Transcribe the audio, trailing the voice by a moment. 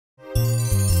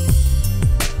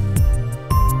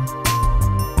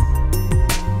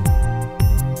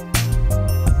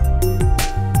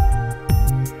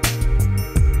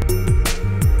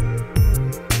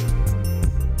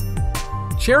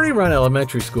Cherry Run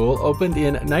Elementary School opened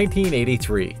in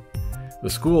 1983. The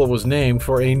school was named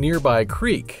for a nearby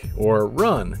creek, or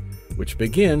run, which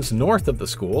begins north of the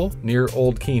school near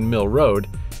Old Keene Mill Road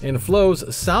and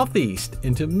flows southeast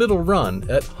into Middle Run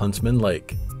at Huntsman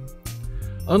Lake.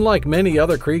 Unlike many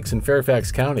other creeks in Fairfax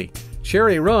County,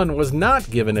 Cherry Run was not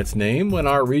given its name when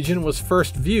our region was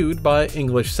first viewed by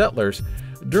English settlers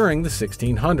during the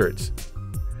 1600s.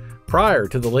 Prior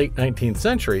to the late 19th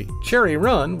century, Cherry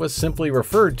Run was simply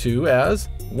referred to as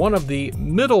one of the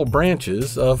middle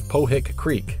branches of Pohick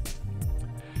Creek.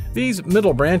 These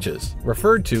middle branches,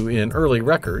 referred to in early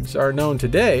records, are known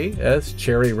today as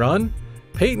Cherry Run,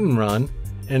 Peyton Run,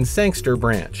 and Sangster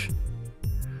Branch.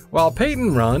 While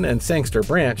Peyton Run and Sangster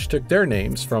Branch took their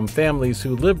names from families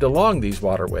who lived along these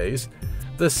waterways,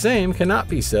 the same cannot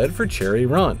be said for Cherry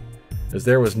Run, as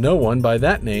there was no one by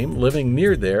that name living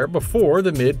near there before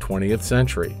the mid-20th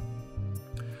century.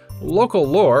 Local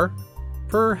lore,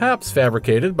 perhaps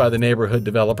fabricated by the neighborhood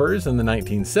developers in the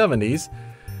 1970s,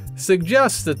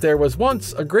 suggests that there was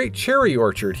once a great cherry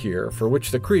orchard here for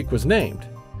which the creek was named.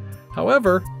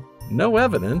 However, no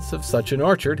evidence of such an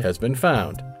orchard has been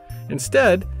found.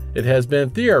 Instead, it has been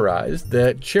theorized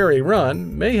that Cherry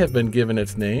Run may have been given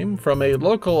its name from a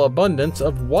local abundance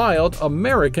of wild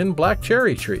American black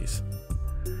cherry trees.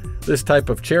 This type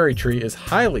of cherry tree is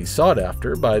highly sought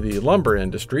after by the lumber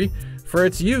industry for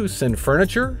its use in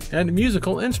furniture and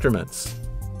musical instruments.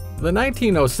 The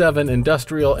 1907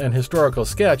 Industrial and Historical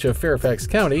Sketch of Fairfax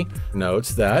County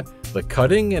notes that the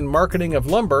cutting and marketing of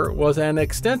lumber was an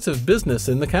extensive business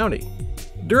in the county.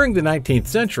 During the 19th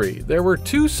century, there were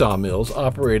two sawmills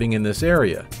operating in this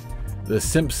area: the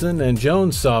Simpson and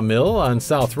Jones sawmill on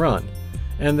South Run,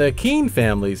 and the Keene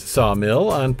family's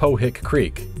sawmill on Pohick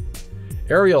Creek.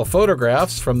 Aerial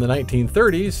photographs from the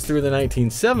 1930s through the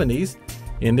 1970s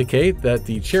indicate that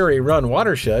the Cherry Run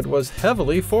watershed was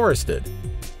heavily forested.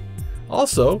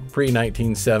 Also,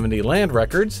 pre-1970 land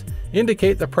records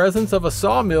indicate the presence of a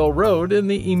sawmill road in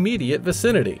the immediate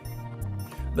vicinity.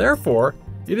 Therefore,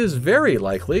 it is very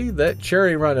likely that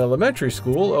Cherry Run Elementary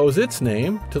School owes its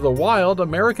name to the wild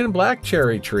American black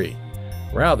cherry tree,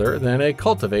 rather than a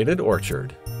cultivated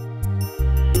orchard.